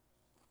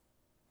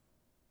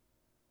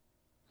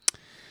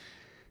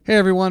Hey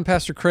everyone,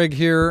 Pastor Craig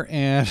here,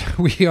 and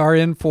we are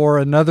in for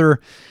another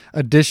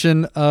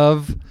edition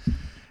of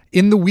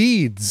In the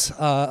Weeds,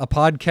 a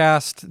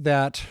podcast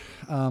that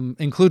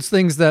includes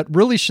things that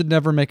really should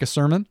never make a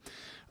sermon,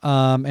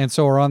 and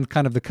so we're on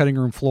kind of the cutting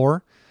room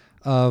floor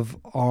of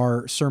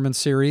our sermon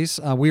series.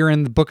 We are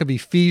in the book of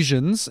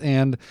Ephesians,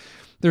 and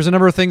there's a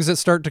number of things that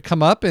start to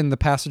come up in the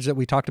passage that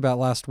we talked about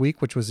last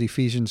week, which was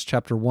Ephesians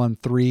chapter 1,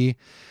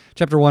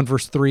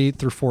 verse 3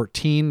 through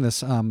 14,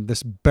 this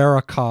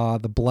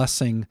barakah, the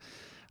blessing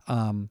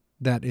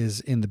that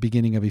is in the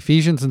beginning of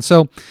Ephesians. And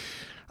so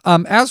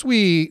as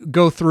we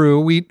go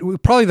through, we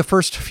probably the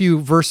first few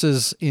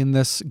verses in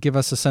this give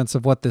us a sense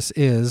of what this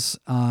is.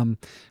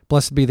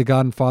 Blessed be the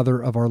God and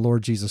Father of our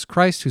Lord Jesus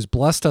Christ, who's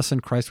blessed us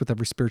in Christ with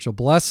every spiritual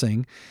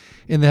blessing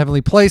in the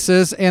heavenly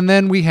places. And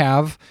then we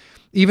have,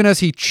 even as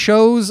he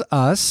chose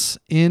us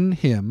in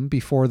him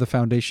before the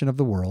foundation of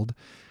the world,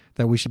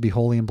 that we should be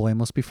holy and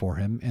blameless before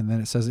him. And then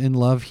it says, in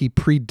love, he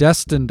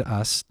predestined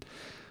us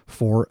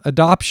for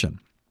adoption.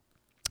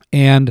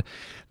 And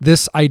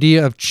this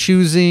idea of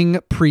choosing,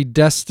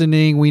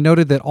 predestining, we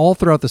noted that all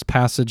throughout this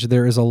passage,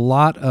 there is a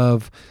lot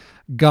of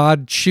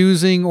God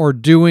choosing or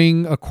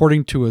doing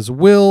according to his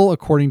will,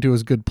 according to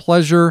his good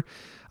pleasure,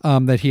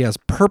 that he has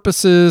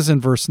purposes.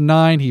 In verse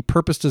 9, he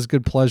purposed his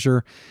good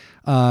pleasure,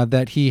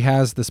 that he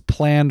has this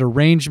planned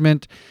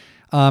arrangement.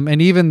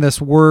 And even this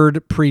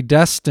word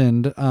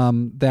predestined,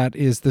 that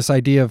is this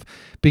idea of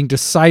being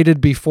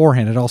decided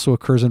beforehand. It also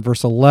occurs in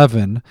verse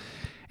 11,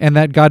 and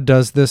that God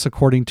does this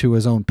according to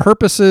his own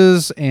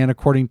purposes and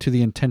according to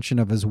the intention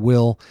of his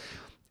will.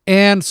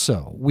 And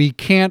so we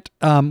can't,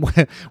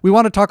 we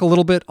want to talk a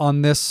little bit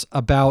on this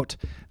about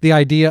the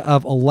idea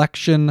of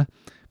election,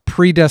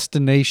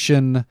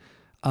 predestination,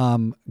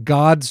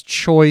 God's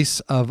choice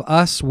of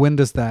us. When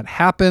does that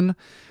happen?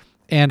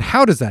 And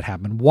how does that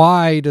happen?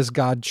 Why does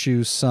God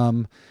choose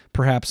some,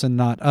 perhaps, and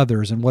not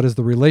others? And what is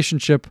the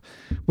relationship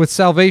with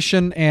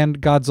salvation and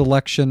God's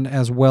election,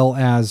 as well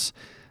as,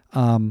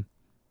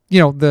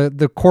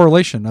 the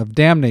correlation of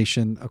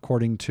damnation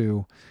according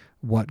to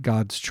what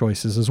God's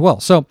choice is as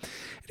well? So,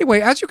 anyway,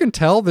 as you can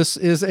tell, this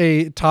is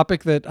a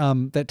topic that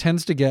that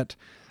tends to get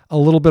a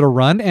little bit of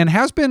run, and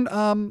has been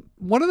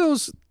one of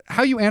those.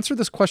 How you answer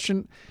this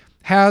question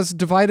has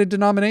divided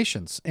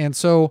denominations, and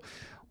so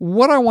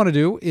what I want to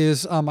do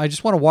is I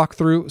just want to walk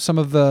through some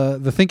of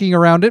the thinking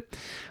around it.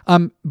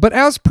 But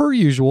as per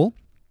usual,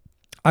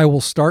 I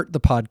will start the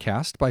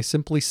podcast by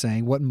simply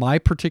saying what my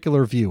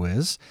particular view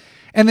is,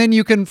 and then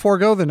you can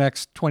forego the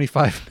next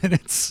 25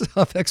 minutes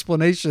of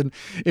explanation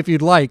if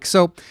you'd like.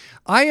 So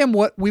I am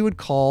what we would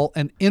call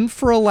an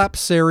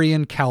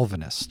infralapsarian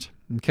Calvinist.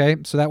 Okay,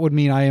 so that would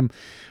mean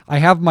I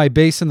have my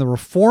base in the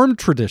Reformed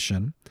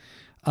tradition,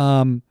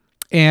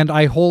 and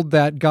I hold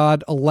that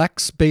God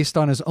elects based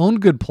on his own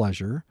good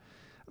pleasure,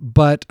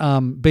 but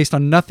based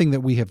on nothing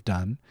that we have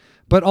done,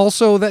 but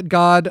also that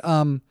God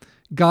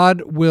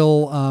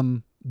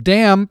will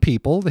damn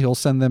people, he'll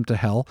send them to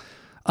hell,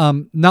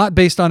 not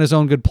based on his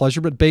own good pleasure,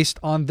 but based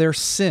on their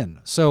sin.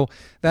 So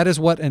that is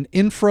what an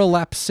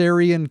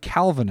infralapsarian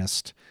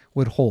Calvinist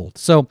would hold.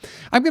 So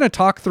I'm going to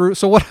talk through,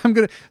 so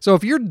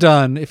if you're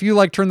done, if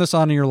you turn this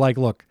on and you're like,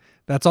 look,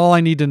 that's all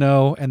I need to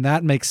know, and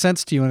that makes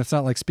sense to you, and it's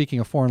not like speaking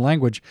a foreign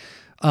language,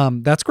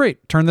 that's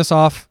great. Turn this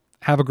off.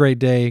 Have a great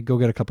day. Go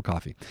get a cup of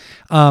coffee.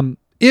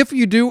 If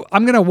you do,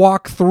 I'm going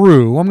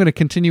to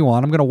continue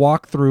on. I'm going to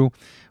walk through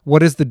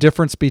what is the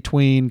difference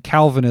between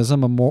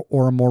Calvinism, a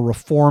more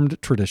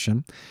Reformed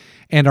tradition,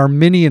 and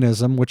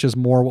Arminianism, which is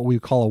more what we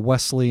call a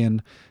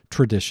Wesleyan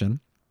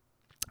tradition.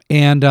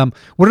 And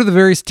what are the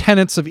various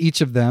tenets of each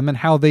of them, and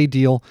how they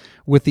deal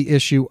with the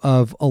issue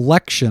of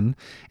election,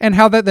 and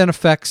how that then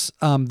affects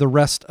the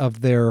rest of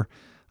their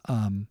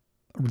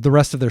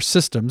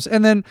systems.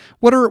 And then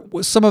what are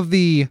some of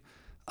the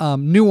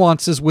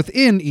nuances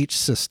within each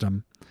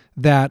system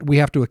that we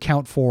have to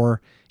account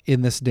for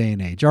in this day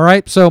and age. All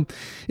right. So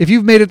if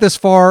you've made it this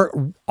far,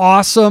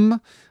 awesome.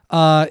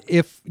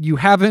 If you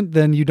haven't,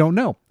 then you don't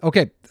know.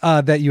 Okay.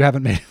 That you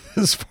haven't made it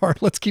this far.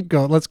 Let's keep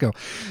going. Let's go.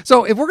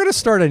 So if we're going to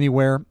start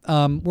anywhere,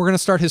 we're going to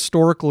start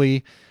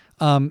historically.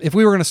 If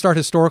we were going to start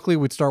historically,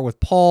 we'd start with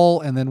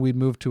Paul, and then we'd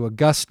move to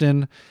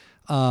Augustine,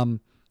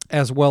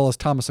 as well as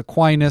Thomas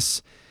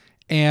Aquinas.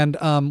 And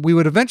we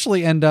would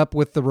eventually end up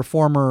with the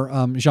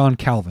reformer Jean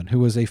Calvin, who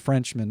was a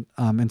Frenchman.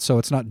 And so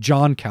it's not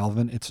John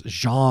Calvin, it's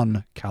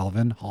Jean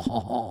Calvin.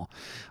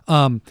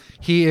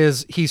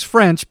 He's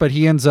French, but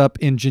he ends up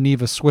in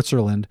Geneva,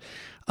 Switzerland,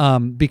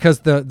 because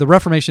the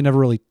Reformation never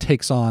really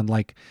takes on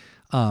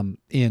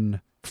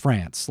in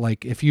France.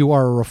 Like if you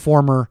are a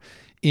reformer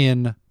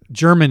in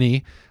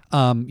Germany,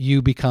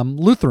 you become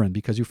Lutheran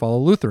because you follow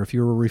Luther. If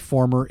you're a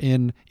reformer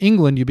in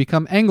England, you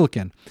become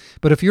Anglican.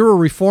 But if you're a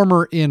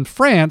reformer in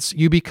France,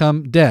 you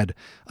become dead.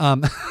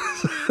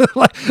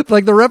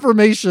 Like the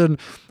Reformation,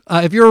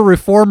 if you're a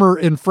reformer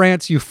in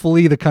France, you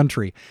flee the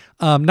country.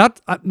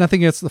 Nothing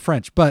against the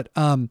French, but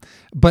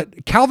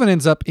Calvin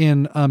ends up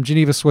in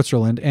Geneva,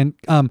 Switzerland, and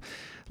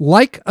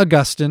like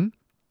Augustine,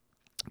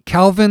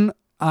 Calvin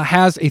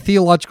has a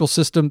theological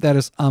system that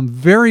is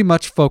very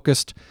much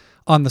focused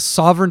on the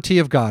sovereignty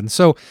of God. And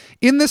so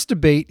in this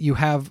debate, you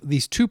have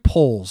these two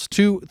poles.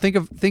 Think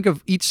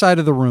of each side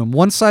of the room.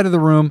 One side of the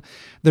room,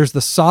 there's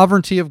the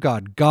sovereignty of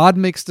God. God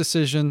makes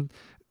decisions.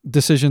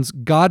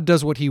 God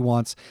does what he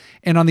wants.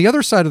 And on the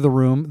other side of the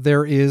room,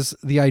 there is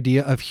the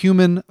idea of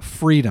human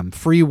freedom,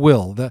 free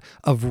will,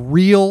 of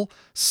real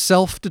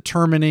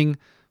self-determining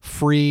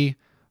free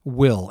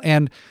will.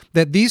 And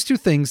that these two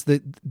things,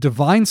 that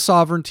divine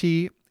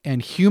sovereignty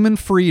and human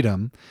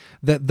freedom,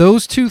 that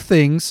those two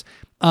things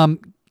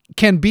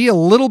can be a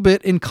little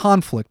bit in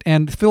conflict.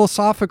 And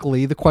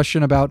philosophically, the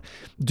question about,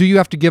 do you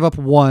have to give up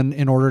one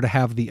in order to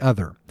have the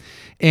other?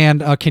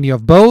 And can you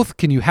have both?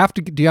 Do you have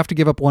to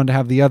give up one to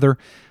have the other?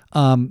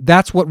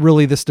 That's what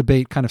really this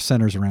debate kind of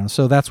centers around.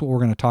 So that's what we're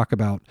going to talk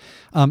about.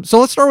 So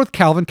let's start with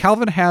Calvin.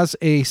 Calvin has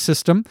a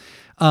system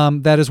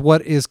that is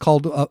what is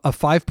called a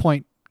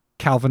 5-point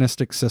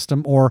Calvinistic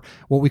system, or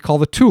what we call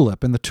the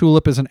TULIP. And the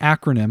TULIP is an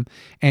acronym,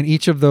 and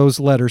each of those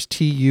letters,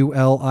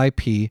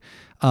 TULIP,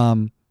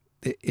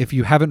 if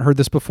you haven't heard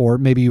this before,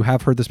 maybe you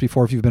have heard this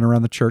before if you've been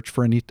around the church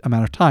for any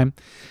amount of time.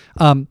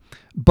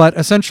 But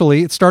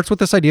essentially, it starts with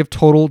this idea of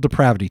total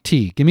depravity.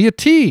 T. Give me a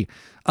T.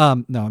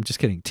 No, I'm just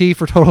kidding. T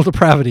for total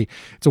depravity.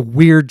 It's a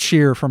weird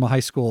cheer from a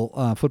high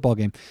school football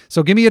game.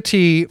 So give me a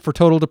T for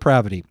total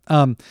depravity.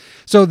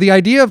 So the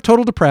idea of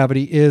total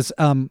depravity is,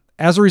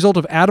 as a result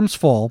of Adam's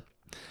fall,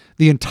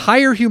 the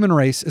entire human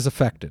race is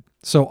affected.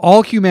 So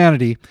all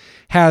humanity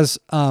has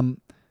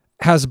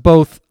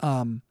both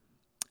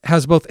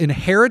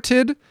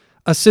inherited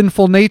a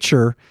sinful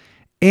nature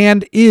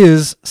and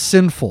is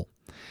sinful.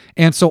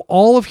 And so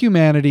all of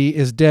humanity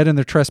is dead in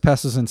their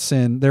trespasses and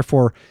sin.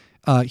 Therefore,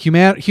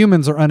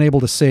 humans are unable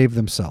to save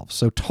themselves.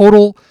 So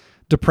total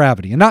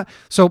depravity.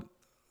 So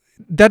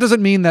that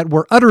doesn't mean that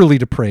we're utterly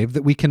depraved,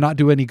 that we cannot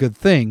do any good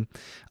thing,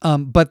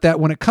 but that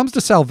when it comes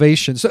to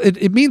salvation, so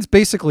it means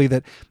basically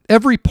that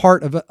every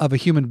part of a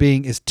human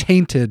being is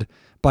tainted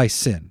by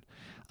sin.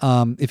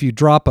 If you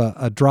drop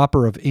a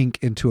dropper of ink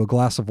into a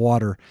glass of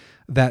water,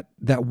 that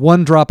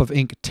one drop of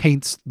ink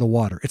taints the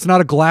water. It's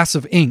not a glass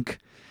of ink.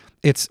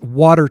 It's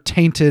water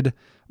tainted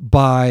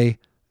by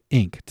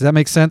ink. Does that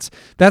make sense?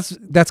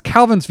 That's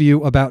Calvin's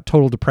view about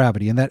total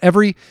depravity, and that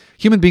every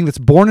human being that's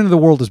born into the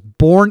world is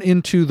born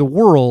into the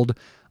world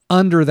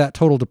under that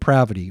total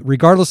depravity,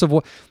 regardless of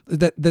what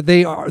that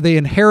they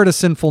inherit a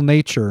sinful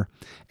nature,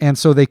 and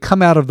so they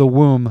come out of the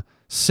womb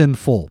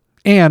sinful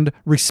and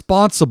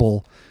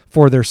responsible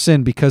for their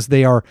sin because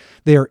they are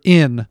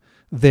in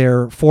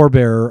their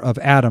forebearer of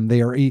Adam.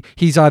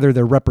 He's either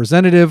their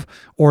representative,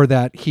 or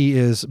that he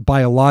is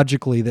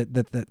biologically,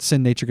 that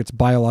sin nature gets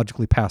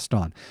biologically passed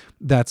on.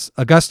 That's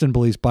Augustine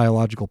believes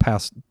biological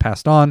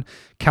passed on.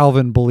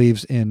 Calvin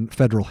believes in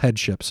federal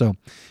headship. So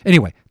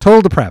anyway,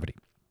 total depravity.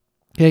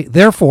 Okay,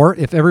 therefore,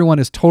 if everyone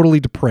is totally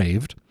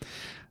depraved,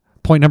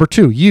 point number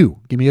 2,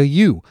 give me a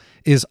U,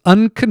 is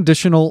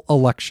unconditional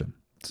election,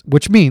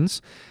 which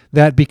means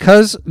that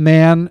because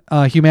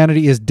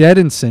humanity is dead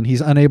in sin,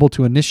 he's unable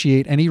to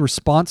initiate any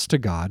response to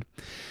God.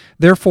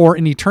 Therefore,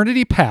 in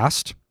eternity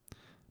past,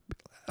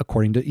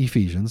 according to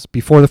Ephesians,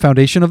 before the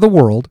foundation of the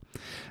world,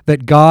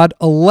 that God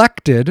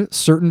elected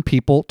certain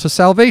people to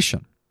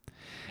salvation.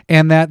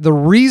 And that the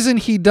reason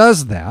he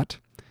does that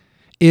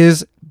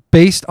is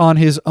based on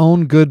his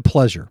own good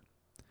pleasure.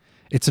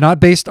 It's not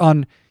based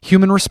on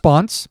human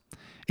response.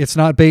 It's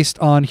not based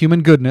on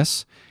human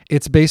goodness.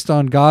 It's based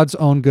on God's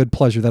own good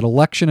pleasure. That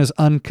election is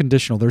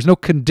unconditional. There's no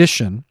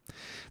condition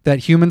that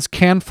humans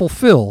can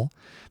fulfill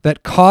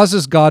that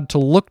causes God to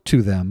look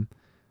to them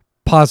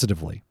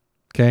positively,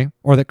 okay?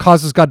 Or that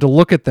causes God to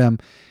look at them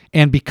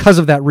and because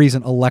of that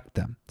reason elect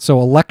them. So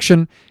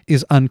election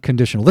is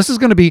unconditional. This is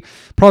going to be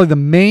probably the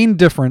main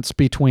difference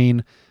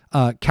between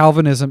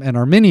Calvinism and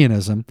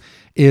Arminianism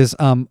is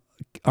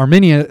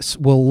Arminians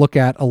will look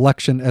at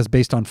election as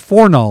based on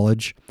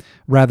foreknowledge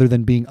rather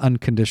than being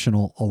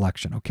unconditional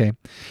election, okay?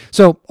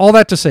 So all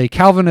that to say,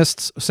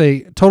 Calvinists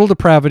say total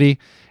depravity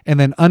and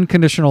then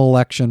unconditional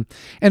election.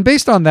 And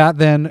based on that,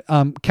 then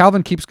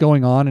Calvin keeps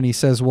going on and he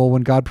says, well,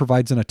 when God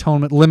provides an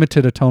atonement,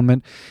 limited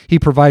atonement, he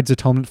provides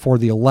atonement for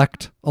the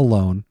elect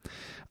alone.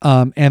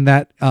 And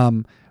that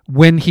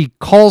when he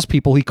calls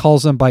people, he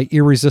calls them by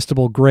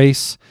irresistible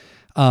grace,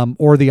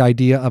 or the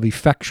idea of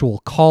effectual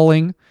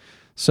calling.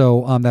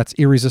 So that's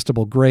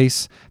irresistible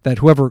grace, that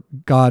whoever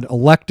God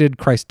elected,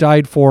 Christ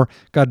died for,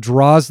 God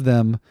draws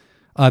them.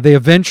 They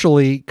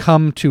eventually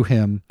come to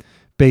him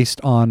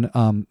based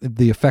on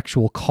the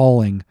effectual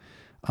calling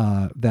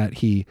that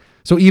he...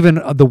 So even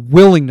the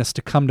willingness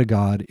to come to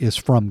God is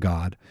from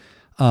God.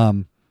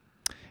 And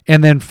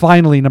then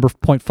finally,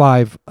 point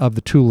 5 of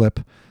the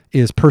TULIP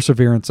is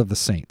perseverance of the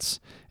saints.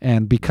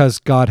 And because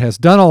God has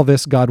done all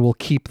this, God will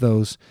keep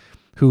those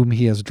whom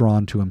he has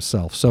drawn to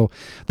himself. So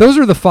those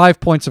are the 5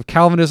 points of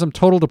Calvinism: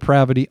 total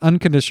depravity,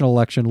 unconditional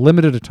election,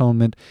 limited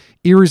atonement,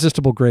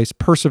 irresistible grace,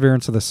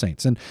 perseverance of the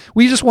saints. And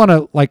we just want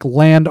to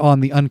land on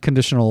the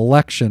unconditional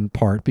election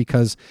part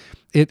because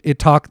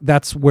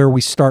that's where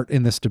we start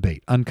in this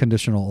debate,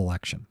 unconditional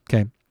election.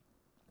 Okay.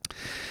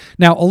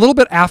 Now, a little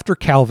bit after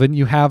Calvin,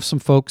 you have some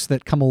folks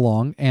that come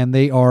along, and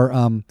they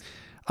are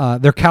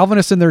they're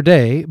Calvinists in their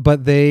day,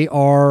 but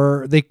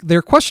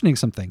they're questioning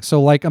some things.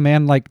 So, like a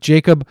man like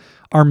Jacob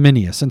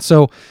Arminius, and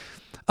so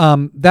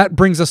that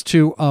brings us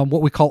to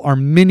what we call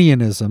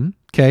Arminianism.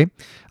 Okay,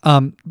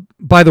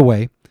 by the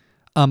way,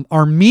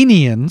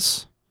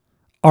 Armenians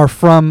are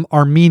from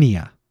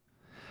Armenia.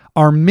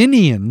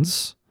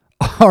 Arminians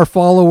are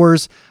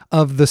followers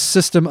of the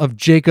system of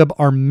Jacob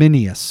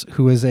Arminius,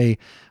 who is a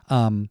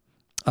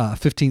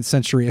 16th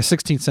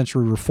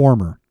century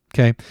reformer.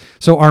 Okay,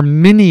 so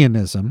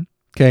Arminianism.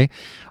 Okay,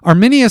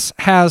 Arminius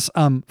has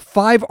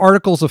 5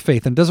 articles of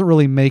faith and doesn't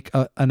really make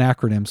an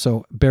acronym,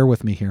 so bear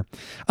with me here.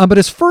 But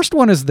his first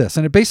one is this,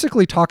 and it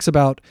basically talks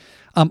about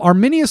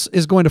Arminius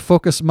is going to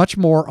focus much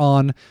more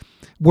on,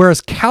 whereas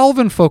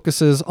Calvin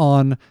focuses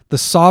on the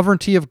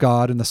sovereignty of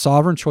God and the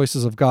sovereign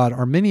choices of God,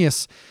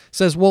 Arminius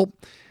says, well,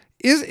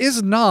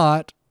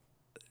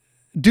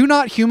 do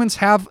not humans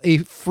have a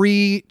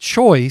free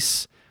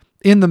choice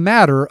in the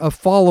matter of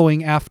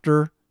following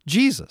after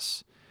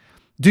Jesus?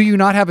 Do you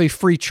not have a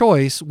free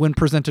choice when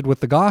presented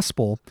with the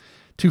gospel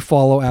to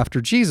follow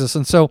after Jesus?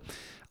 And so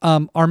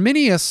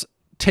Arminius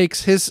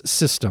takes his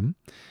system,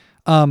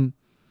 and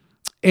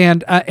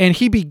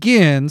he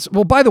begins.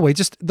 Well, by the way,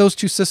 just those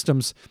two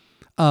systems.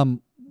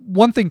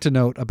 One thing to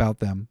note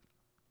about them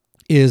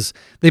is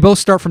they both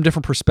start from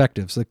different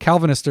perspectives. The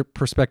Calvinist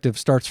perspective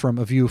starts from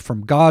a view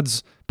from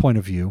God's point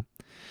of view,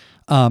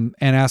 and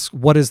asks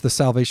what is the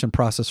salvation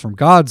process in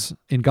God's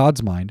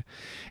mind,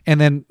 and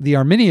then the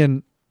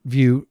Arminian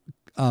view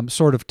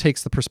sort of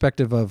takes the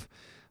perspective of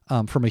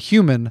from a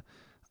human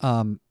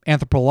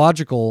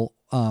anthropological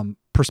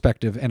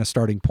perspective and a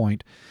starting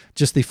point,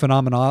 just the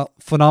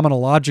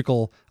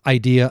phenomenological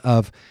idea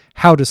of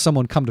how does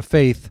someone come to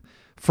faith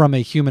from a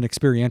human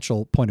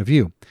experiential point of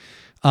view.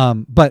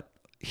 But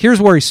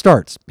here's where he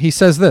starts. He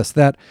says this,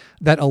 that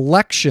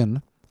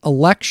election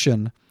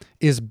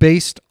is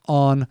based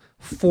on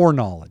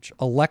foreknowledge.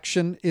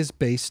 Election is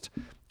based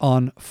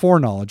on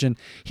foreknowledge. And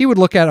he would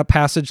look at a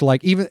passage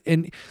like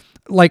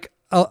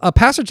a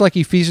passage like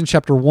Ephesians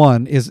chapter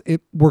 1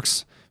 it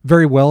works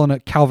very well in a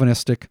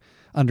Calvinistic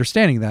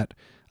understanding that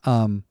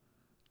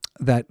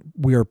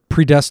we are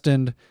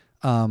predestined.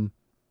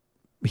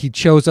 He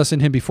chose us in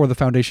him before the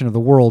foundation of the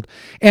world.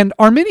 And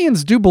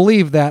Arminians do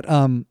believe that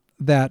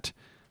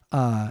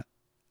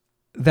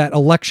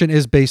election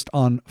is based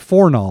on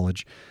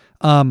foreknowledge.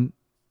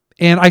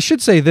 And I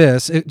should say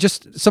this,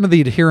 just some of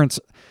the adherents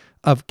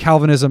of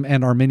Calvinism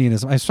and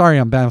Arminianism. I'm sorry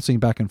I'm bouncing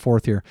back and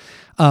forth here.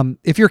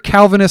 If you're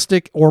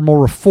Calvinistic or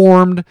more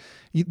Reformed,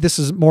 this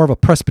is more of a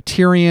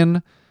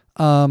Presbyterian.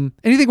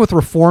 Anything with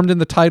Reformed in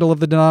the title of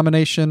the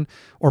denomination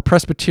or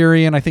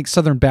Presbyterian, I think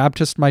Southern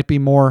Baptist might be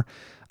more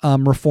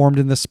Reformed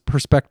in this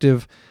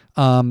perspective.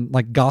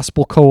 Like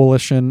Gospel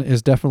Coalition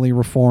is definitely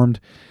Reformed.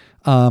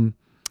 And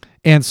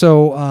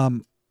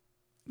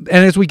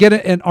as we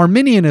get in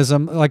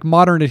Arminianism, like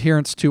modern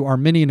adherents to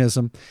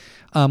Arminianism,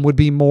 would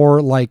be more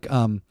like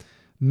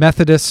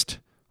Methodist,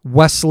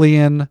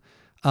 Wesleyan,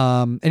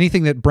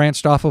 anything that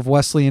branched off of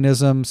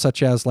Wesleyanism,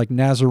 such as like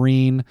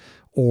Nazarene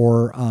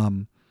or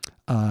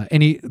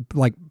any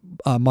like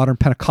modern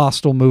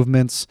Pentecostal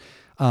movements.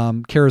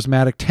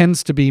 Charismatic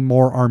tends to be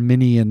more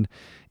Arminian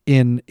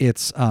in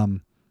its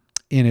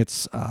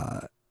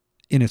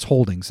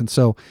holdings, and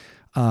so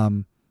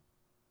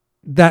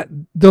that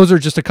those are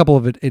just a couple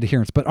of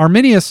adherents. But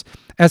Arminius,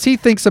 as he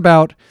thinks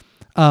about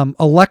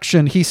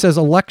election, he says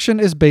election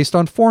is based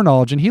on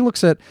foreknowledge, and he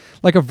looks at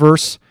like a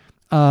verse,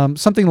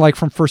 something like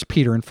from 1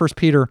 Peter. In 1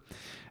 Peter,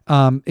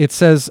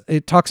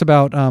 it talks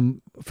about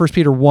 1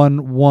 Peter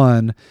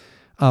 1:1.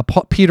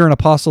 Peter, an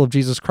apostle of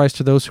Jesus Christ,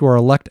 to those who are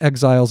elect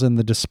exiles in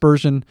the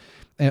dispersion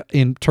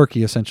in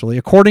Turkey, essentially,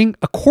 according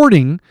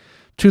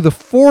to the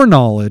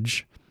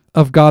foreknowledge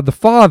of God the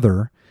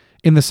Father,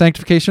 in the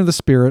sanctification of the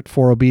Spirit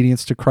for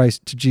obedience to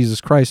Jesus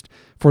Christ,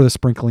 for the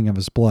sprinkling of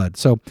his blood.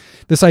 So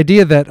this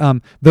idea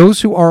that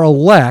those who are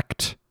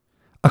elect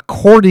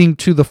according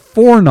to the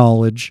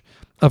foreknowledge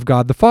of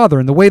God the Father,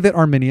 and the way that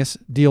Arminius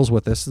deals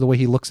with this, the way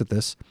he looks at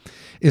this,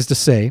 is to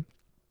say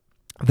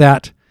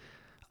that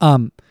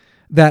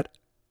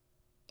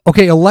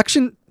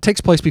election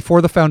takes place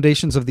before the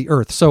foundations of the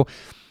earth. So,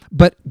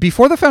 but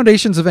before the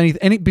foundations of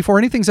before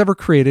anything's ever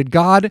created,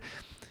 God,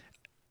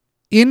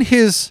 in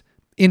his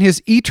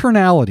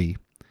eternality,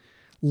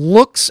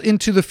 looks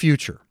into the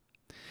future.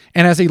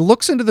 And as he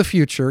looks into the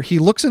future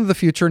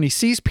and he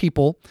sees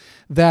people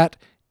that,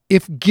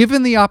 if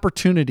given the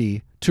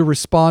opportunity to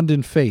respond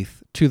in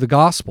faith to the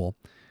gospel,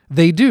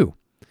 they do.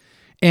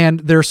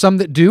 And there are some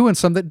that do and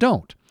some that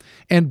don't.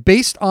 And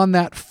based on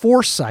that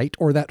foresight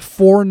or that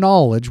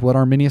foreknowledge, what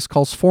Arminius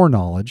calls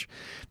foreknowledge,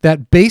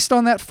 that based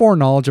on that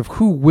foreknowledge of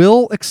who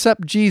will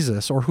accept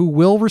Jesus or who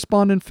will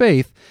respond in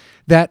faith,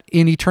 that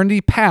in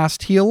eternity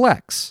past he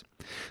elects.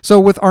 So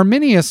with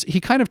Arminius, he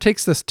kind of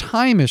takes this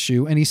time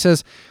issue and he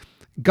says,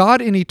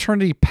 God in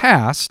eternity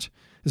past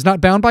is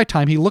not bound by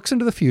time. He looks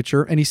into the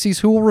future and he sees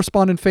who will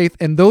respond in faith,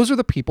 and those are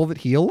the people that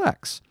he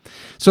elects.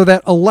 So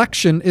that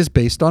election is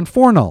based on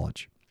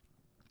foreknowledge.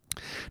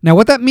 Now,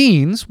 what that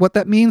means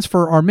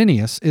for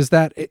Arminius is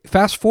that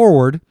fast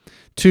forward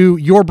to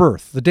your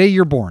birth, the day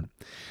you're born.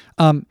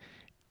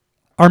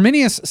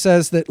 Arminius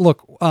says that,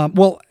 look,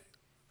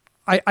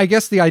 I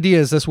guess the idea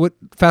is this,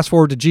 fast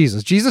forward to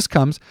Jesus. Jesus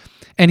comes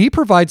and he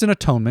provides an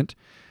atonement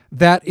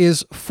that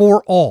is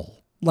for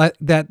all,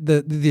 that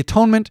the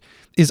atonement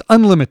is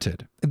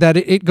unlimited, that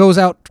it goes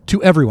out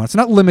to everyone. It's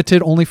not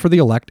limited only for the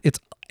elect.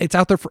 It's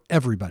out there for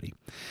everybody.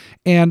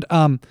 And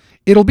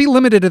it'll be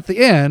limited at the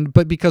end,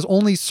 but because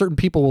only certain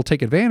people will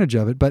take advantage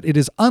of it, but it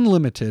is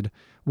unlimited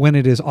when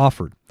it is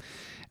offered.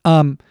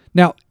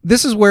 Now,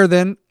 this is where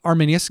then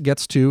Arminius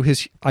gets to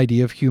his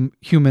idea of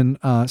human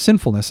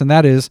sinfulness, and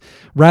that is,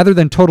 rather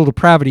than total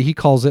depravity, he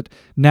calls it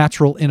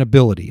natural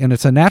inability. And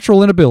it's a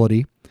natural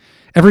inability.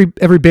 Every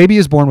baby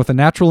is born with a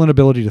natural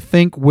inability to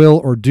think, will,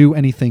 or do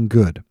anything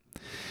good.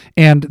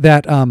 And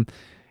that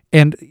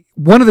and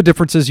one of the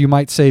differences you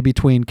might say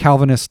between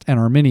Calvinists and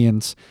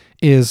Arminians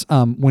is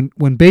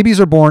when babies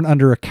are born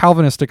under a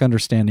Calvinistic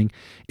understanding,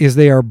 is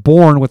they are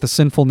born with a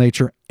sinful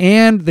nature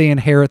and they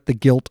inherit the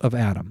guilt of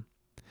Adam.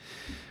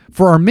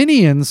 For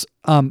Arminians,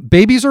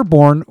 babies are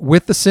born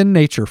with the sin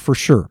nature for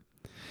sure,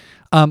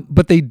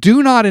 but they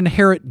do not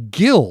inherit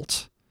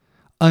guilt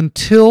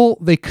until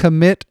they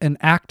commit an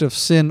act of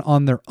sin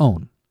on their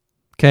own.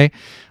 Okay,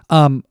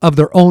 of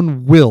their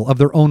own will, of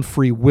their own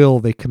free will,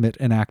 they commit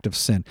an act of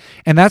sin,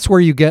 and that's where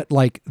you get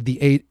like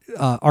the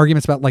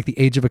arguments about like the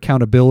age of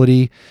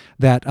accountability,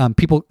 that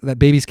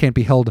babies can't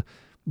be held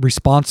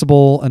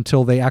responsible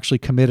until they actually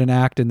commit an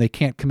act, and they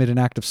can't commit an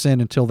act of sin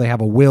until they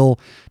have a will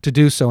to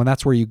do so. And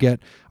that's where you get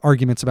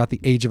arguments about the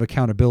age of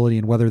accountability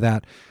and whether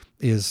that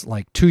is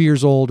like 2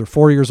 years old or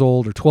 4 years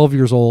old or 12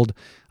 years old.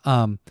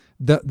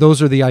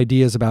 Those are the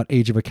ideas about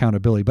age of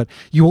accountability. But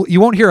you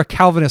won't hear a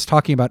Calvinist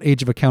talking about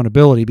age of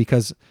accountability,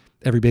 because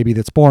every baby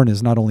that's born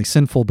is not only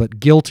sinful but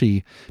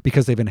guilty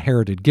because they've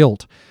inherited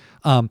guilt.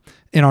 In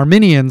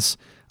Arminians,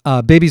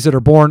 babies that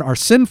are born are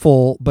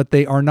sinful, but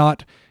they are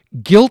not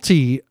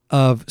guilty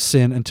of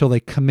sin until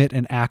they commit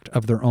an act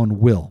of their own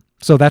will.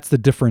 So that's the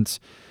difference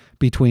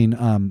between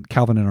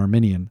Calvin and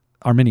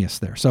Arminius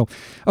there. So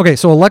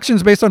election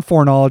is based on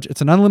foreknowledge.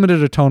 It's an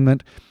unlimited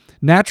atonement,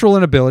 natural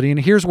inability. And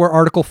here's where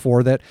Article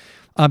 4, that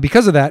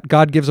because of that,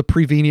 God gives a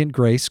prevenient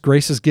grace.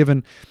 Grace is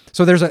given.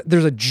 So there's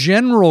a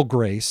general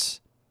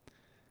grace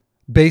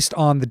based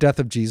on the death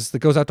of Jesus that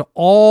goes out to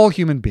all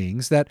human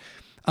beings, that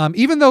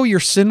even though you're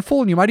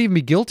sinful and you might even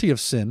be guilty of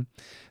sin,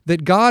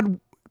 that God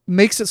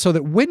makes it so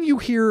that when you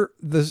hear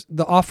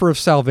the offer of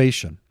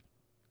salvation,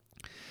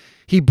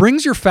 he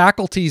brings your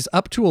faculties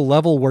up to a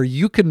level where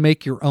you can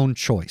make your own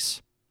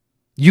choice.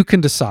 You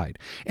can decide.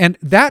 And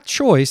that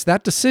choice,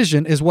 that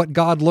decision, is what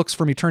God looks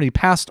from eternity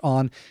past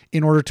on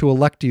in order to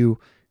elect you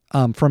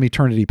from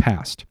eternity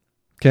past.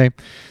 Okay?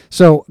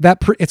 So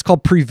it's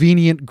called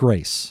prevenient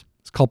grace.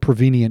 It's called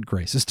prevenient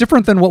grace. It's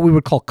different than what we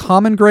would call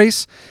common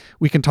grace.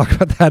 We can talk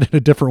about that in a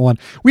different one.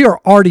 We are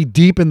already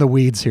deep in the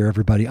weeds here,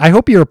 everybody. I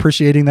hope you're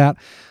appreciating that.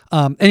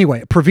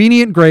 Anyway,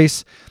 prevenient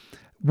grace.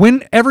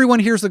 When everyone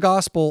hears the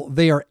gospel,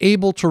 they are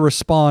able to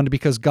respond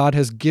because God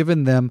has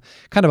given them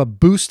kind of a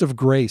boost of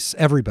grace.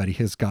 Everybody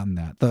has gotten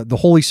that. The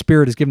Holy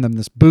Spirit has given them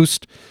this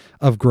boost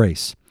of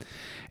grace.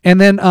 And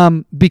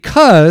then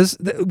because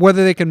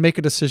whether they can make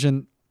a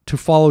decision to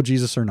follow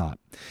Jesus or not.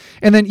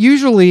 And then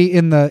usually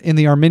in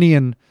the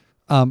Arminian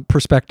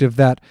perspective,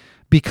 that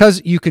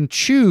because you can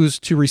choose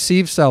to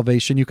receive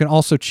salvation, you can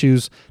also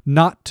choose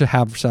not to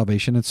have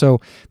salvation. And so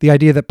the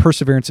idea that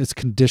perseverance is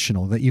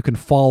conditional, that you can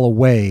fall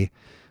away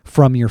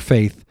from your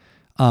faith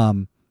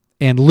and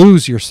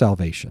lose your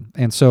salvation.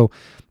 And so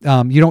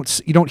you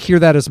don't hear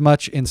that as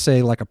much in,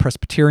 say, like a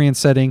Presbyterian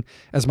setting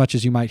as much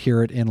as you might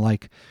hear it in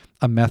like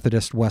a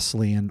Methodist,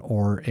 Wesleyan,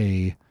 or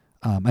a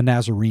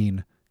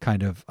Nazarene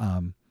kind of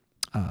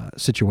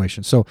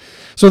situation. So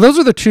those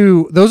are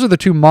the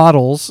two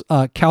models,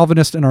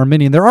 Calvinist and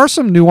Arminian. There are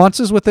some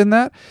nuances within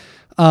that,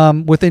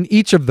 within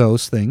each of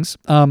those things.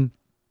 And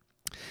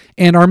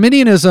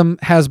Arminianism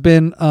has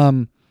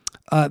been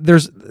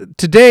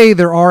today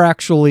there are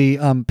actually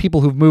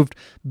people who've moved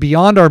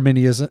beyond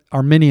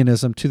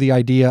Arminianism to the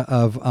idea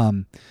of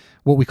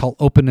what we call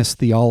openness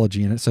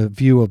theology, and it's a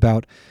view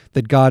about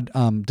that God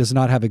does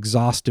not have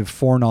exhaustive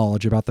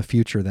foreknowledge about the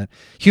future, that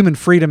human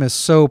freedom is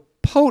so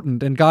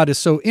potent and God is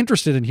so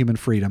interested in human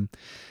freedom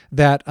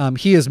that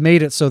he has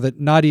made it so that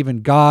not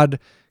even God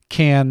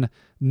can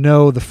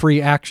know the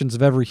free actions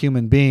of every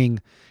human being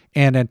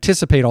and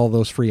anticipate all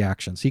those free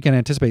actions. He can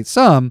anticipate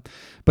some,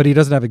 but he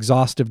doesn't have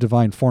exhaustive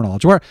divine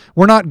foreknowledge.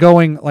 We're not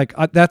going like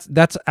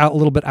that's out a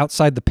little bit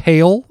outside the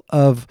pale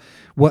of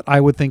what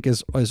I would think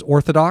is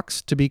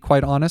orthodox, to be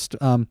quite honest.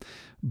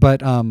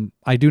 But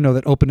I do know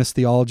that openness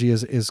theology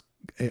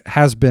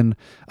has been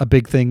a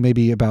big thing.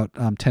 Maybe about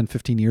 10,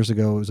 15 years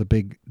ago, it was a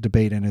big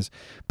debate and is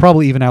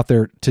probably even out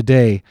there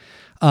today.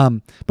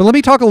 But let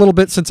me talk a little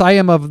bit, since I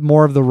am of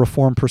more of the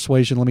Reformed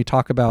persuasion, let me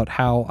talk about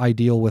how I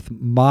deal with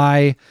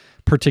my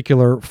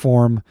particular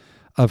form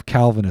of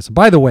Calvinism.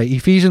 By the way,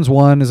 Ephesians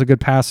 1 is a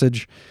good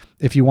passage.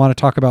 if you want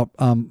to talk about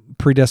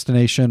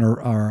predestination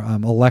or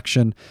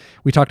election,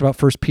 we talked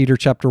about 1 Peter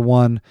chapter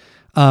 1.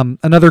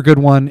 Another good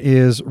one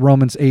is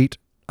Romans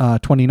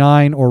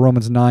 8:29 or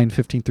Romans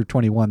 9:15 through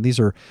 21. These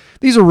are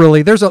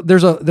really there's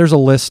a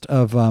list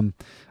of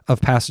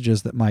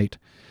passages that might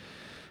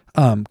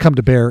come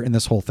to bear in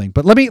this whole thing.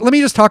 But let me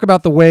just talk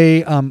about the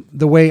way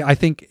I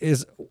think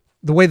is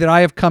the way that I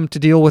have come to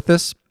deal with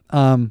this.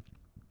 One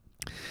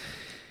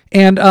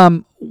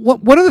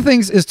of the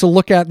things is to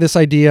look at this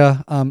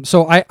idea.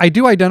 So I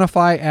do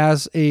identify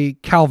as a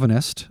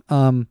Calvinist,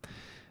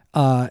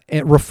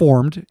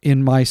 Reformed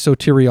in my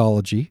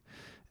soteriology,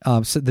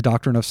 the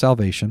doctrine of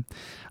salvation.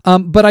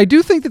 But I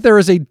do think that there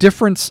is a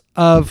difference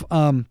of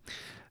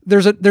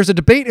there's a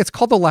debate. It's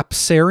called the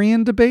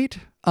Lapsarian debate.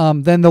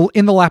 In the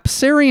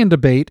Lapsarian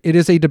debate, it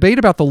is a debate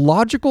about the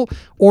logical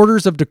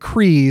orders of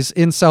decrees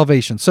in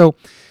salvation. So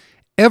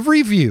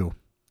every view,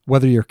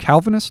 whether you're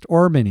Calvinist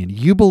or Arminian,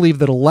 you believe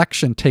that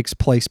election takes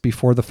place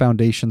before the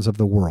foundations of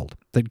the world,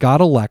 that God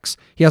elects,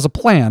 he has a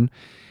plan,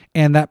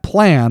 and that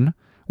plan,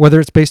 whether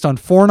it's based on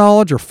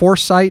foreknowledge or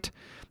foresight,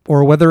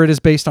 or whether it is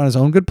based on his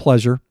own good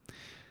pleasure,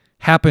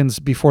 happens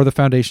before the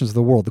foundations of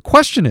the world. The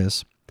question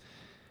is,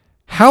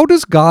 how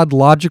does God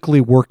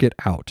logically work it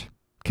out?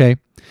 Okay?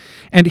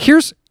 And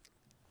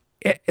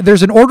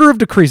there's an order of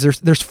decrees.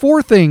 There's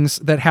four things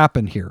that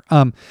happen here.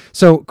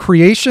 So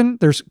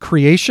there's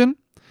creation,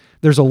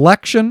 there's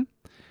election,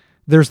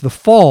 there's the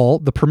fall,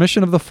 the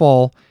permission of the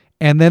fall,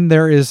 and then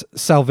there is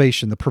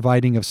salvation, the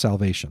providing of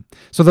salvation.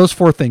 So those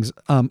four things,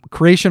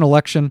 creation,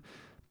 election,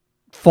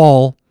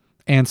 fall,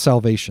 and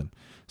salvation.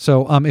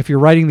 So if you're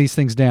writing these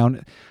things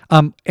down,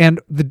 and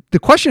the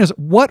question is,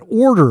 what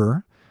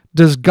order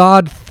does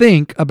God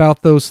think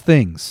about those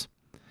things?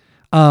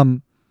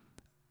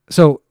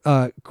 So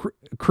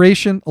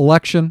creation,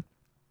 election,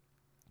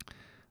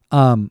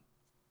 and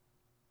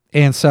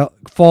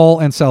fall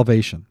and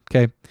salvation.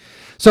 Okay,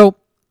 so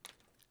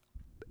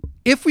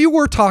if we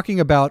were talking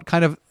about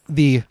kind of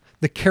the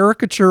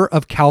caricature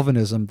of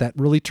Calvinism that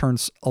really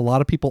turns a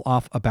lot of people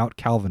off about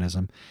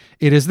Calvinism,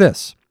 it is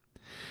this: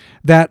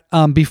 that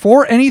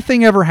before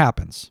anything ever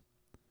happens,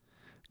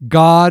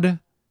 God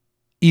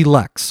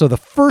elects. So the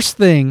first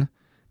thing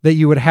that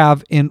you would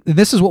have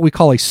this is what we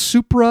call a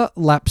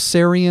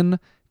supra-lapsarian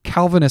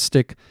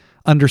Calvinistic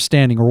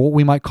understanding, or what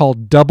we might call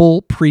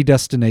double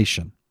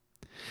predestination.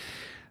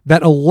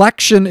 That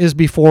election is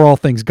before all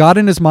things. God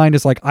in his mind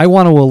is like, I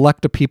want to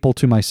elect a people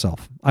to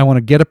myself. I want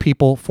to get a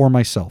people for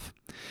myself.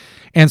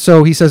 And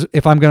so he says,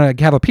 if I'm going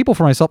to have a people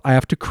for myself, I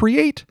have to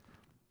create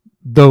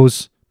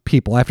those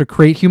people. I have to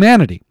create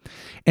humanity.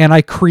 And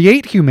I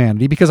create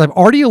humanity because I've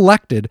already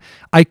elected.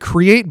 I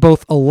create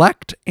both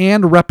elect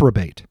and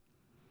reprobate.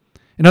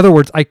 In other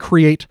words, I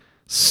create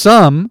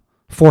some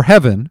for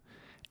heaven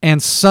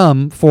and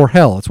some for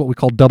hell. It's what we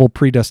call double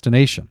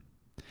predestination.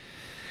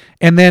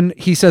 And then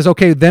he says,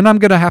 okay, then I'm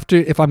going to have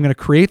to, if I'm going to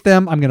create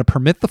them, I'm going to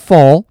permit the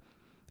fall,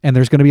 and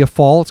there's going to be a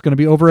fall. It's going to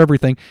be over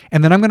everything.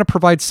 And then I'm going to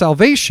provide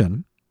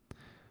salvation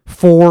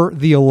for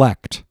the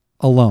elect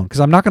alone, because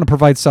I'm not going to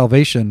provide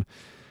salvation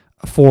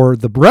for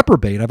the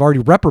reprobate. I've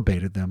already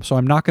reprobated them, so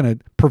I'm not going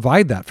to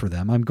provide that for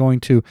them.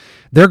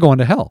 They're going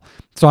to hell.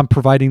 So I'm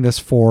providing this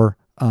for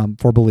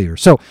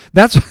believers. So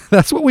that's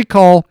what we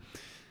call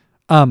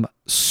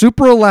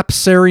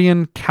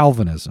supralapsarian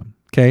Calvinism,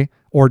 okay,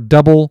 or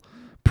double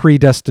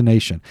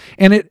predestination.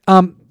 And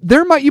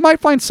you might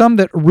find some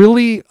that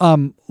really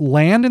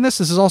land in this.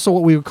 This is also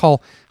what we would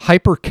call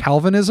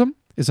hyper-Calvinism,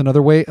 is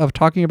another way of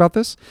talking about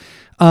this.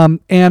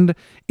 And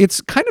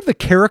it's kind of the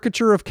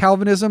caricature of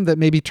Calvinism that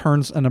maybe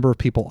turns a number of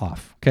people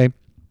off, okay?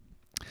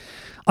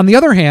 On the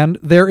other hand,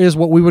 there is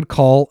what we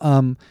call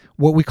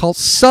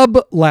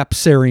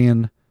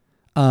sublapsarian.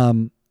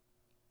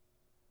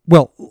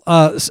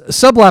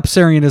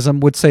 Sublapsarianism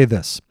would say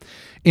this: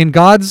 in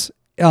God's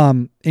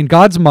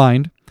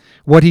mind,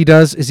 what he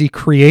does is he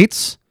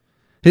creates.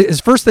 His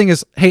first thing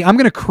is, hey, I'm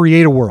going to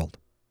create a world.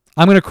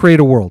 I'm going to create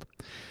a world,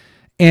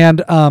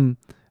 and in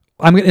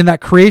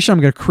that creation, I'm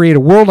going to create a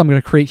world. I'm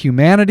going to create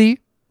humanity.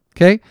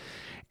 Okay,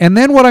 and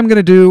then what I'm going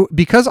to do,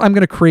 because I'm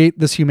going to create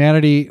this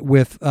humanity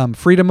with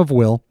freedom of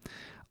will,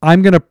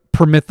 I'm going to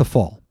permit the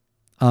fall.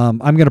 I'm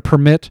going to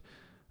permit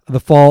the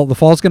fall. The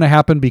fall is going to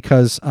happen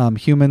because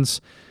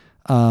humans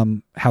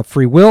have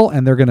free will,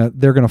 and they're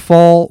gonna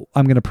fall.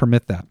 I'm going to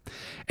permit that,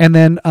 and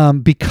then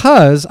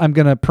because I'm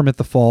going to permit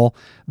the fall,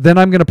 then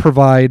I'm going to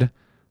provide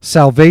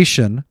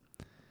salvation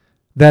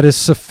that is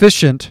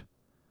sufficient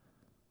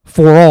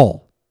for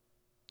all.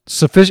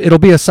 It'll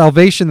be a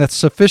salvation that's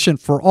sufficient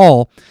for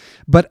all.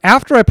 But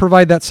after I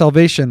provide that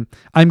salvation,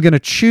 I'm going to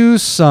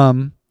choose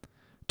some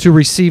to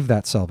receive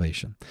that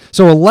salvation.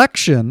 So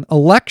election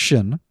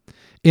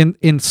in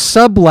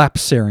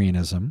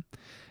sublapsarianism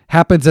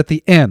happens at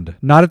the end,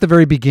 not at the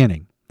very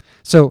beginning.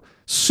 So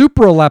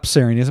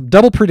supralapsarianism,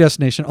 double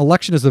predestination,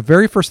 election is the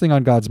very first thing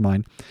on God's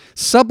mind.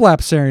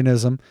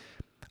 Sublapsarianism,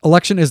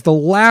 election is the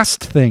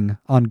last thing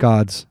on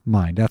God's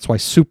mind. That's why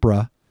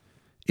supra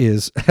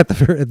is at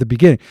the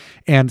beginning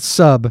and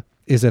sub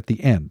is at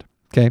the end.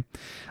 Okay.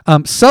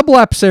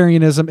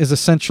 Sublapsarianism is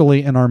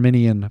essentially an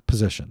Arminian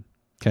position.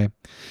 Okay.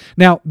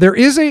 Now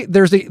there's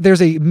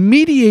a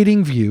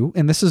mediating view,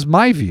 and this is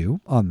my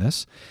view on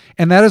this,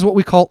 and that is what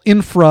we call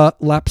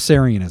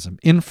infralapsarianism.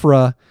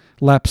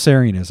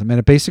 Infralapsarianism, and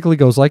it basically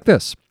goes like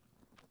this: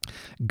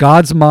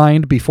 God's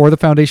mind before the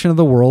foundation of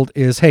the world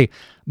is, hey,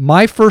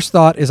 my first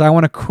thought is I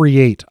want to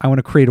create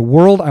a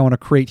world. I want to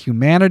create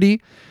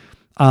humanity.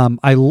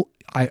 I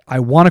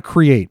want to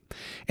create,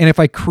 and if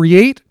I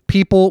create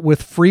people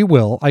with free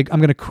will, I'm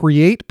going to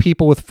create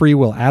people with free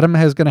will. Adam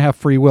is going to have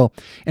free will.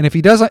 And if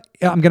he doesn't,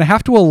 I'm going to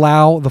have to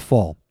allow the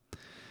fall,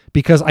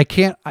 because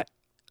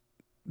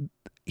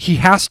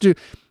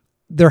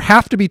there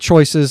have to be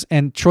choices,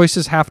 and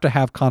choices have to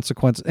have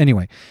consequences.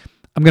 Anyway,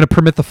 I'm going to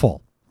permit the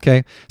fall.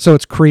 Okay. So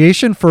it's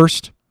creation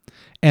first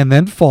and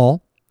then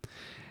fall.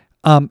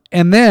 And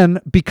then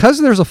because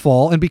there's a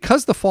fall, and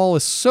because the fall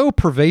is so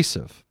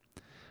pervasive,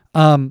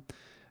 that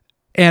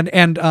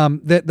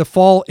the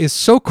fall is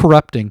so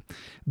corrupting,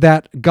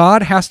 that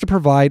God has to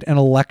provide an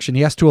election.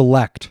 He has to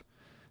elect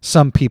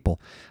some people.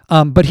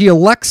 But he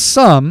elects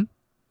some,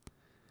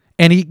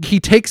 and he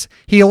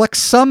elects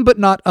some but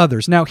not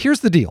others. Now,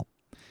 here's the deal.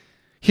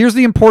 Here's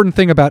the important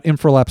thing about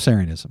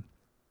infralapsarianism.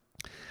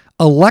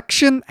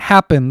 Election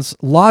happens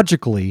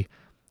logically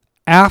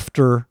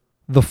after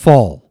the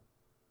fall.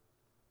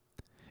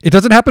 It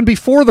doesn't happen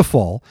before the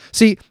fall.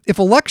 See, if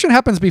election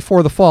happens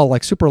before the fall,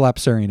 like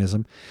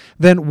supralapsarianism,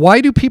 then why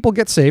do people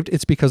get saved?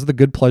 It's because of the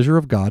good pleasure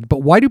of God.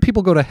 But why do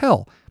people go to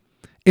hell?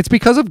 It's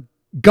because of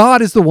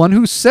God is the one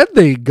who said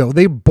they go.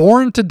 They're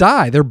born to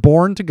die. They're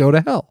born to go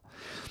to hell.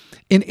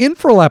 In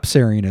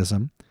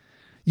infralapsarianism,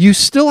 you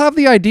still have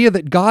the idea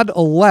that God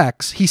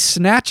elects. He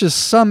snatches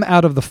some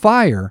out of the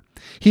fire.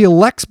 He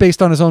elects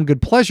based on his own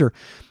good pleasure.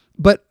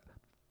 But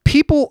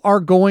people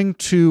are going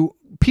to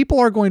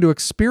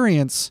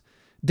experience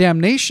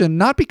damnation,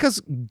 not because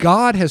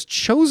God has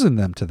chosen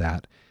them to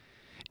that.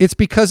 It's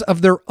because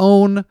of their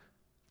own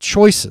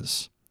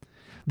choices.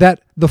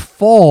 That the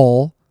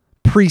fall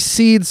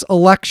precedes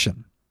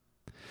election.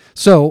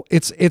 So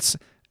it's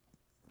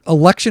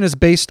election is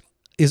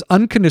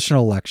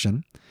unconditional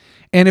election.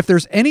 And if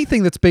there's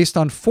anything that's based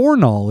on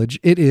foreknowledge,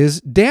 it is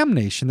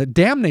damnation. That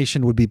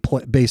damnation would be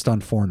based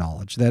on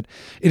foreknowledge. That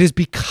it is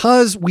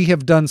because we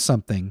have done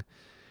something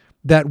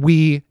that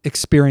we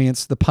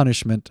experience the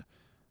punishment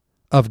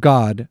of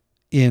God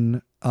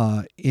in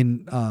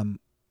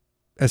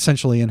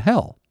essentially in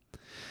hell.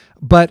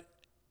 But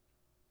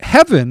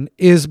heaven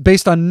is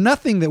based on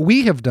nothing that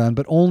we have done,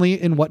 but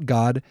only in what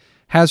God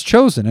has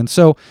chosen. And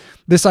so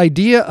this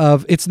idea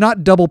of it's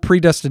not double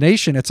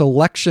predestination, it's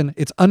election,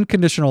 it's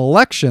unconditional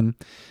election,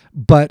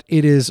 but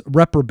it is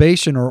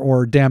reprobation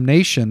or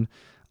damnation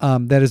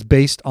that is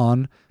based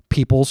on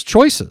people's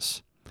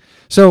choices.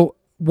 So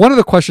one of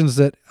the questions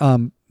that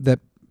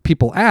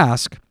people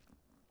ask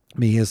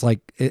me is like,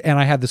 and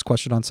I had this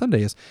question on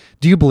Sunday, is,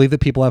 do you believe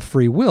that people have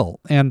free will?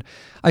 And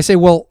I say,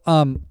 well,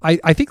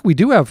 I think we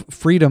do have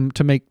freedom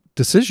to make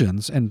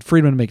decisions and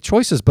freedom to make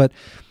choices, but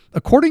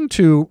according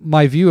to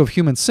my view of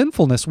human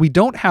sinfulness, we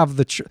don't have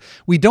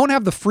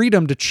the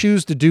freedom to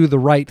choose to do the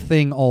right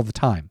thing all the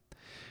time.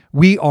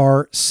 We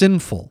are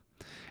sinful.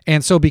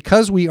 And so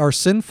because we are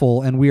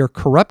sinful and we are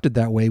corrupted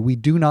that way, we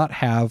do not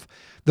have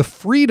the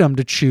freedom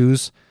to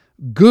choose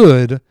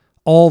good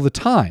all the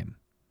time.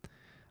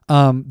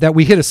 That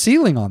we hit a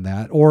ceiling on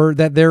that, or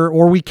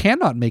we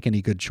cannot make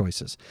any good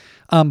choices.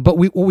 But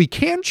what we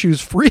can choose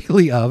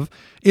freely of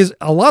is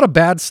a lot of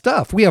bad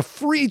stuff. We have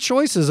free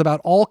choices about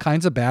all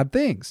kinds of bad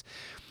things.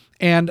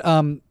 And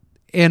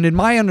in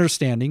my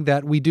understanding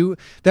that we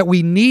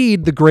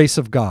need the grace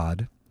of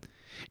God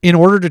in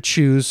order to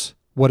choose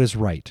what is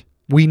right.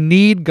 We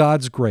need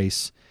God's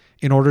grace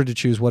in order to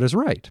choose what is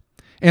right.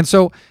 And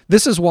so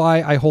this is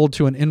why I hold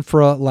to an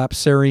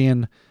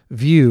infralapsarian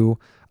view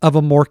of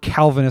a more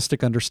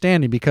Calvinistic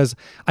understanding, because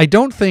I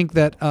don't think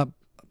that, I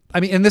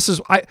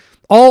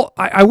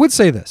would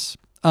say this,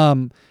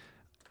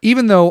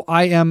 even though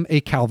I am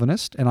a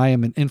Calvinist and I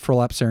am an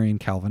infralapsarian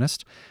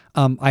Calvinist,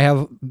 I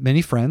have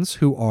many friends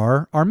who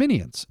are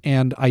Arminians,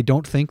 and I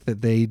don't think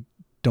that they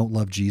don't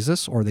love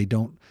Jesus or they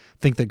don't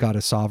think that God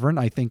is sovereign.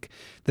 I think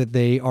that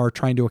they are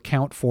trying to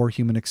account for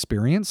human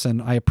experience,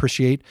 and I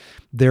appreciate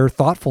their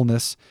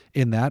thoughtfulness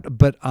in that,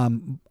 but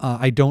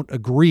I don't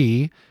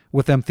agree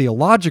with them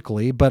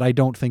theologically, but I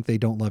don't think they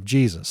don't love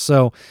Jesus.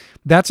 So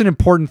that's an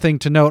important thing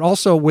to note.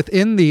 Also,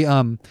 within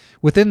the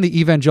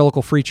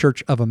Evangelical Free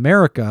Church of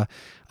America,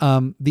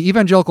 the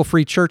Evangelical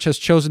Free Church has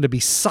chosen to be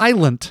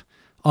silent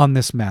on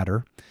this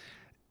matter,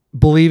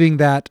 believing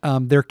that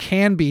there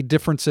can be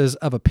differences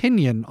of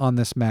opinion on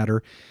this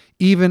matter,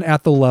 even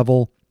at the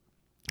level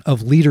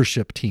of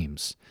leadership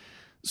teams.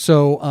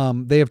 So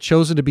they have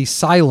chosen to be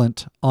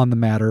silent on the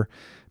matter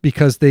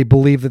because they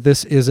believe that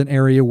this is an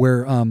area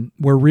where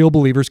real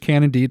believers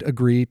can indeed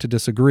agree to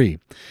disagree.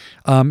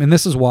 And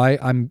this is why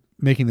I'm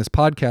making this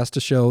podcast, to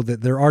show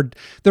that there are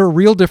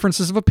real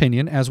differences of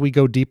opinion as we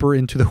go deeper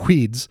into the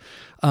weeds,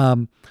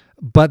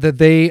 but that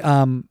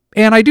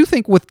And I do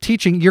think with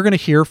teaching, you're going to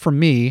hear from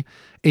me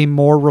a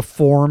more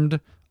reformed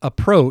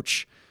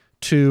approach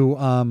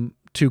to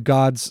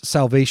God's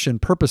salvation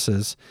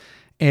purposes,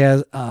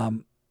 and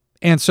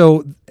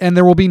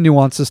there will be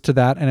nuances to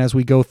that, and as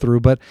we go through.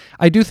 But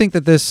I do think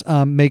that this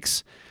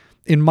makes,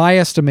 in my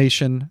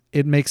estimation,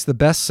 it makes the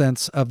best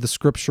sense of the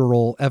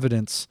scriptural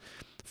evidence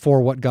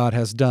for what God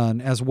has done,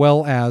 as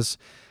well as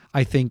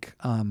I think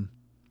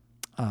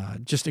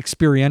just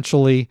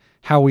experientially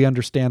how we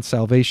understand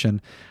salvation.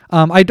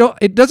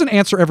 It doesn't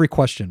answer every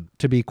question,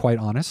 to be quite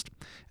honest,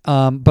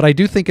 but I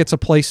do think it's a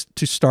place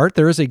to start.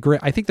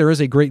 I think there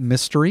is a great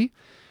mystery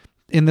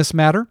in this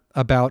matter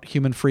about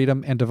human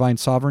freedom and divine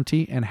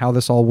sovereignty and how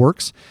this all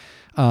works.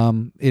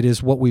 It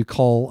is what we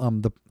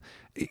call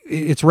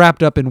it's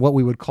wrapped up in what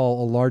we would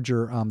call a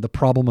larger the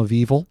problem of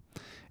evil,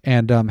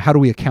 and how do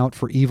we account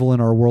for evil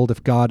in our world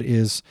if God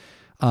is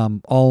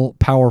all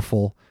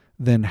powerful?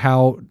 Then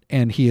how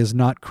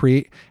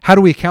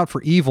do we account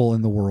for evil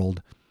in the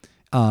world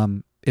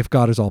if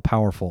God is all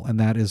powerful? And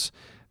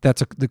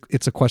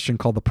it's a question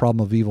called the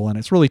problem of evil, and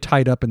it's really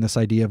tied up in this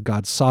idea of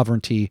God's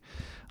sovereignty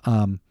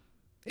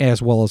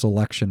as well as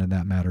election in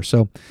that matter.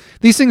 So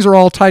these things are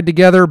all tied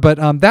together, but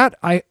that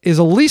is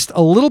at least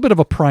a little bit of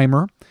a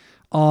primer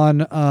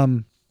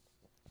on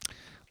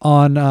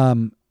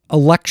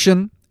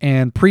election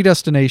and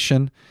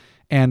predestination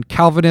and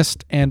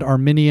Calvinist and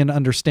Arminian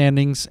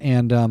understandings,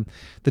 and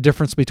the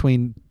difference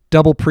between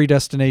double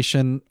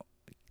predestination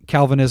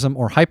Calvinism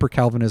or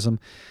hyper-Calvinism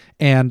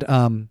and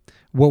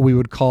what we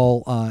would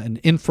call an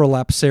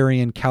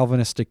infralapsarian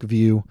Calvinistic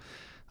view,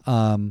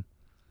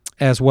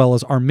 as well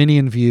as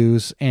Arminian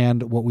views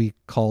and what we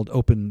called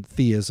open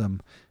theism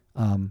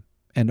and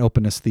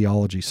openness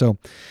theology. So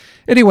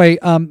anyway,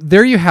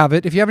 there you have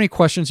it. If you have any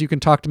questions, you can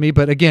talk to me.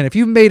 But again, if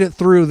you've made it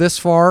through this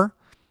far,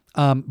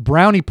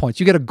 brownie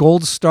points. You get a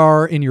gold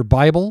star in your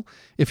Bible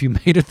if you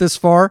made it this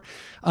far.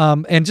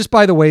 And just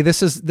by the way,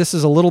 this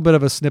is a little bit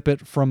of a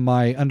snippet from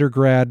my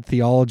undergrad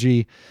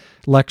theology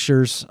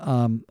lectures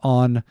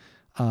on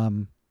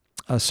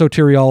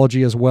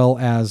soteriology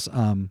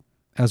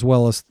as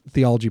well as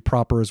theology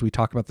proper, as we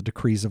talk about the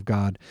decrees of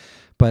God.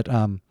 But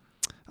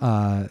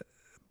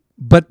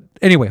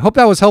anyway, hope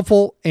that was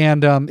helpful.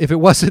 And if it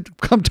wasn't,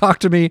 come talk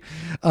to me.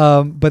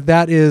 But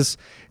this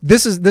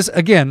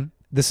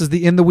is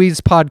the In the Weeds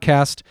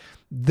podcast.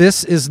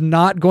 This is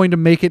not going to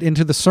make it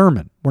into the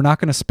sermon. We're not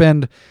going to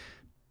spend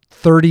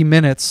 30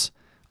 minutes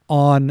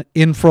on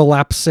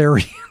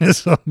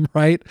infralapsarianism,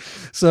 right?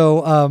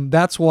 So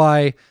that's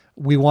why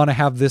we want to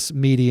have this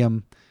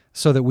medium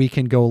so that we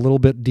can go a little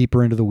bit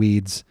deeper into the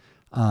weeds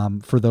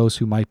for those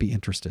who might be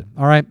interested.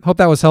 All right. Hope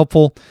that was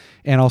helpful,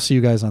 and I'll see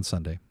you guys on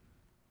Sunday.